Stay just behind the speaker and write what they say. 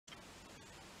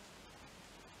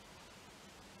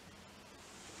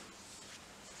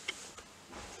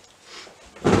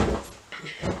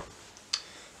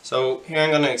So here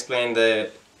I'm going to explain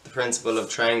the principle of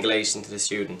triangulation to the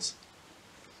students.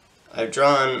 I've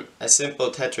drawn a simple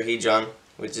tetrahedron,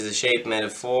 which is a shape made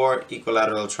of 4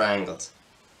 equilateral triangles.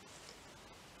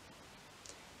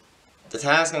 The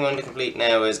task I'm going to complete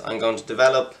now is I'm going to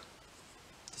develop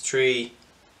the 3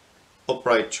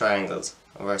 upright triangles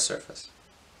of our surface.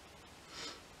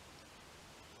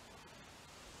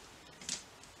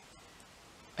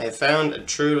 I have found a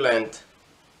true length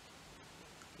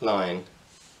line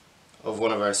of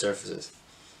one of our surfaces,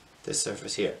 this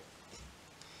surface here.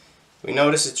 We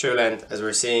know this is true length as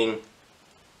we're seeing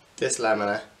this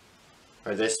lamina,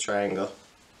 or this triangle,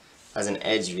 as an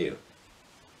edge view.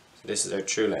 So this is our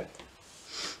true length.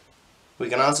 We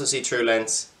can also see true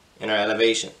lengths in our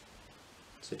elevation,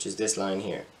 such as this line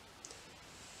here.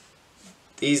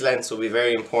 These lengths will be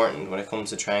very important when it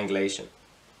comes to triangulation.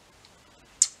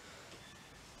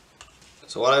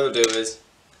 So what I will do is,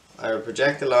 I will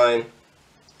project a line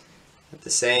at the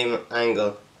same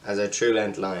angle as our true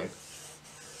length line.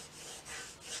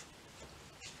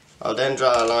 I'll then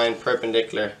draw a line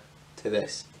perpendicular to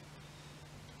this.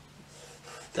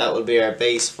 That will be our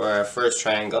base for our first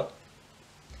triangle.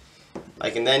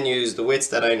 I can then use the widths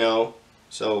that I know,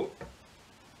 so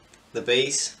the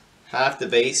base, half the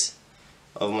base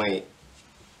of my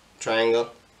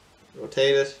triangle,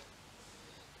 rotate it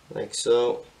like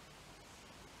so,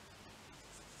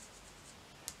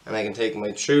 and I can take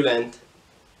my true length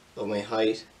of my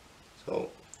height, so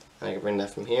I can bring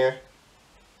that from here,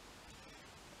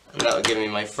 and that will give me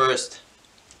my first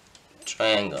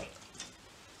triangle.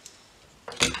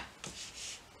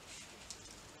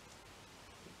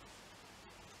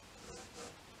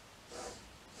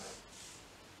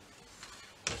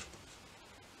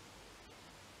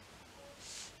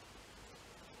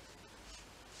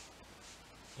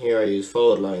 Here I use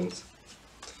fold lines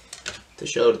to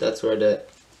show that that's where the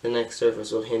next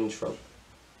surface will hinge from.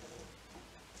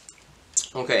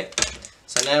 Okay,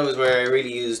 so now is where I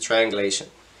really use triangulation.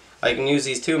 I can use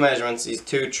these 2 measurements, these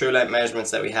 2 true length measurements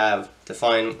that we have, to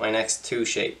find my next 2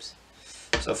 shapes.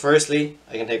 So firstly,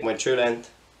 I can take my true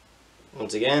length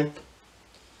once again,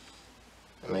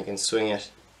 and I can swing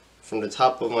it from the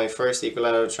top of my first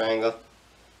equilateral triangle,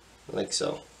 like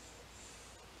so.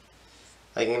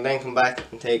 I can then come back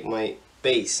and take my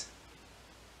base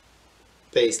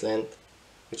length,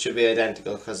 which should be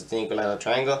identical because it's an equilateral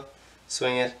triangle,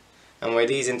 swing it, and where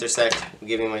these intersect will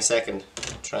give me my second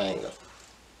triangle.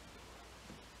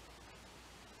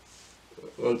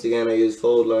 Once again I use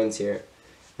fold lines here,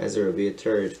 as there will be a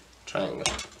third triangle.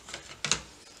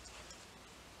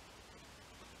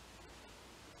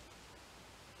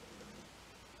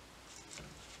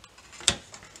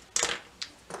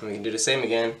 And we can do the same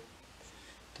again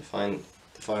to find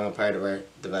the final part of our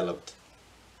developed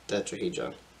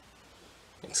tetrahedron,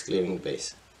 excluding the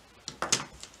base.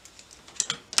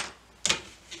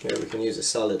 Here we can use a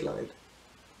solid line.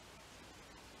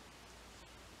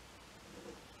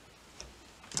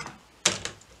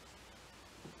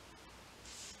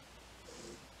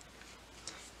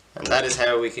 And that is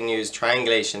how we can use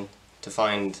triangulation to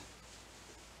find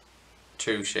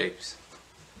true shapes.